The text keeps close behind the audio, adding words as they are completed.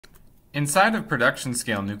Inside of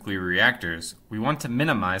production-scale nuclear reactors, we want to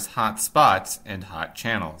minimize hot spots and hot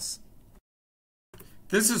channels.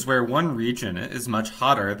 This is where one region is much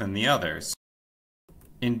hotter than the others.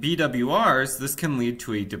 In BWRs, this can lead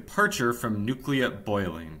to a departure from nucleate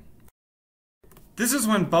boiling. This is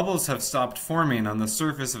when bubbles have stopped forming on the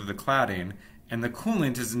surface of the cladding, and the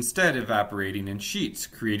coolant is instead evaporating in sheets,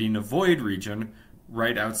 creating a void region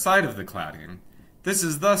right outside of the cladding. This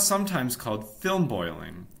is thus sometimes called film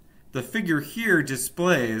boiling. The figure here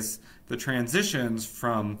displays the transitions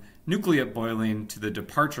from nucleate boiling to the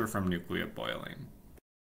departure from nucleate boiling.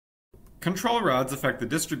 Control rods affect the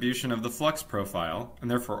distribution of the flux profile, and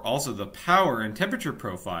therefore also the power and temperature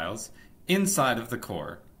profiles, inside of the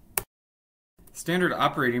core. Standard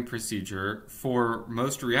operating procedure for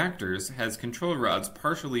most reactors has control rods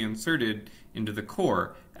partially inserted into the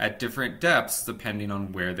core at different depths depending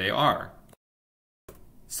on where they are.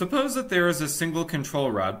 Suppose that there is a single control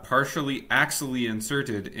rod partially axially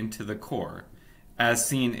inserted into the core, as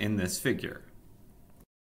seen in this figure.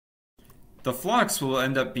 The flux will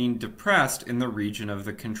end up being depressed in the region of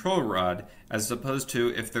the control rod as opposed to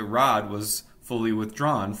if the rod was fully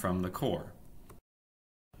withdrawn from the core.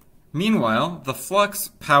 Meanwhile, the flux,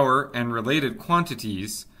 power, and related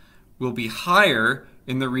quantities will be higher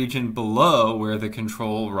in the region below where the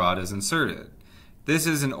control rod is inserted. This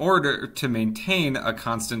is in order to maintain a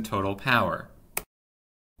constant total power.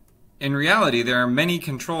 In reality, there are many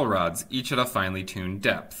control rods, each at a finely tuned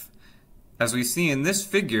depth. As we see in this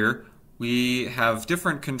figure, we have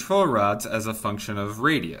different control rods as a function of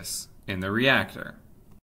radius in the reactor.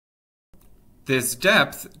 This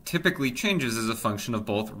depth typically changes as a function of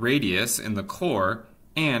both radius in the core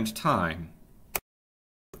and time.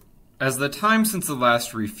 As the time since the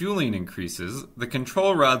last refueling increases, the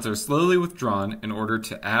control rods are slowly withdrawn in order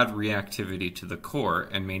to add reactivity to the core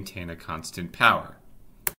and maintain a constant power.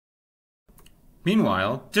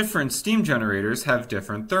 Meanwhile, different steam generators have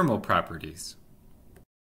different thermal properties.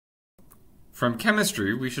 From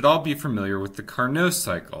chemistry, we should all be familiar with the Carnot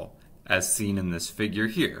cycle, as seen in this figure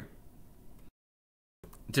here.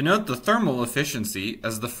 Denote the thermal efficiency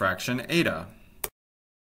as the fraction eta,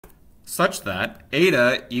 such that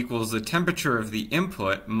eta equals the temperature of the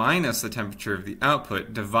input minus the temperature of the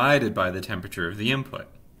output divided by the temperature of the input.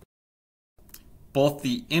 Both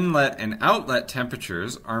the inlet and outlet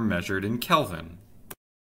temperatures are measured in Kelvin.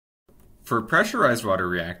 For pressurized water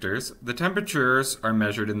reactors, the temperatures are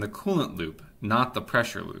measured in the coolant loop, not the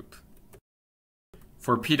pressure loop.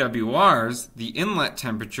 For PWRs, the inlet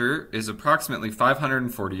temperature is approximately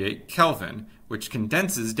 548 Kelvin, which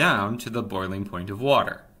condenses down to the boiling point of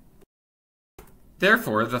water.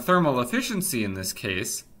 Therefore, the thermal efficiency in this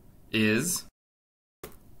case is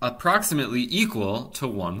approximately equal to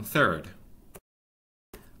 1/3.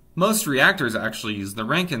 Most reactors actually use the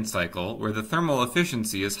Rankine cycle, where the thermal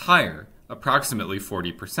efficiency is higher, approximately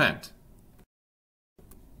 40%.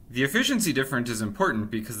 The efficiency difference is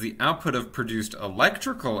important because the output of produced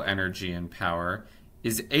electrical energy and power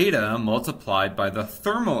is eta multiplied by the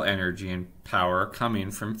thermal energy and power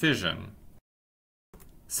coming from fission.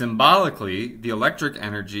 Symbolically, the electric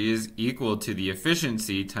energy is equal to the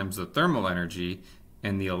efficiency times the thermal energy,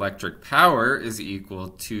 and the electric power is equal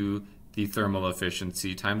to the thermal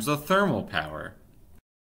efficiency times the thermal power.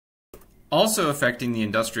 Also affecting the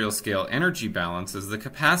industrial scale energy balance is the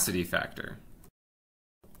capacity factor.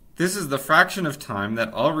 This is the fraction of time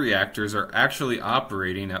that all reactors are actually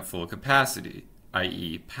operating at full capacity,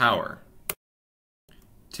 i.e. power.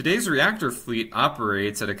 Today's reactor fleet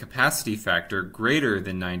operates at a capacity factor greater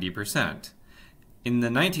than 90%. In the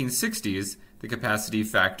 1960s, the capacity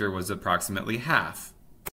factor was approximately half.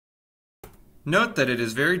 Note that it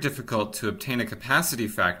is very difficult to obtain a capacity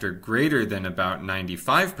factor greater than about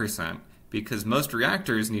 95% because most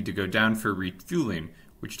reactors need to go down for refueling,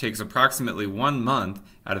 which takes approximately 1 month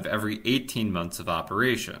out of every 18 months of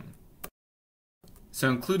operation. So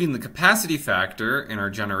including the capacity factor in our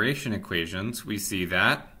generation equations, we see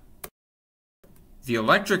that the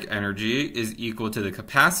electric energy is equal to the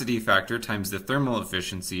capacity factor times the thermal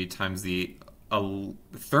efficiency times the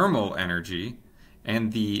thermal energy,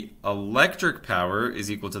 and the electric power is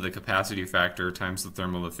equal to the capacity factor times the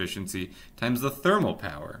thermal efficiency times the thermal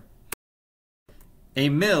power. A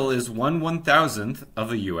mil is 1/1000th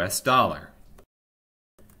of a US dollar.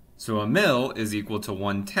 So a mil is equal to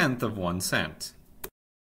 1/10 of 1 cent.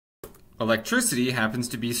 Electricity happens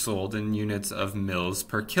to be sold in units of mils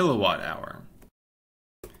per kilowatt hour.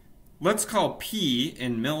 Let's call P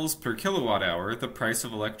in mils per kilowatt hour the price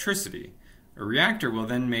of electricity. A reactor will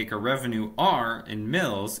then make a revenue R in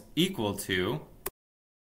mils equal to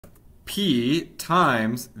P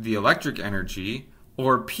times the electric energy,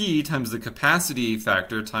 or P times the capacity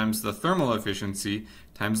factor times the thermal efficiency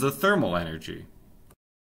times the thermal energy.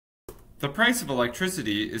 The price of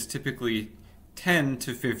electricity is typically 10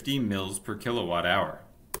 to 50 mils per kilowatt hour.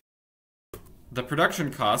 The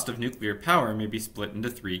production cost of nuclear power may be split into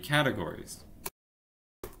three categories.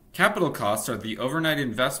 Capital costs are the overnight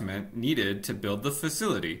investment needed to build the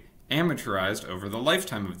facility, amortized over the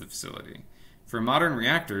lifetime of the facility. For modern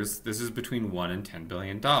reactors, this is between $1 and $10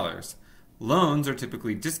 billion. Loans are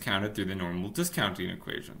typically discounted through the normal discounting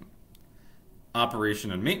equation.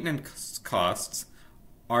 Operation and maintenance costs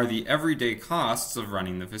are the everyday costs of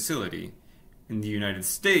running the facility. In the United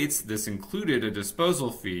States, this included a disposal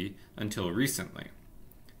fee until recently.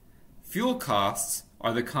 Fuel costs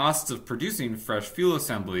are the costs of producing fresh fuel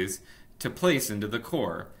assemblies to place into the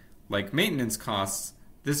core. Like maintenance costs,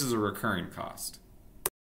 this is a recurring cost.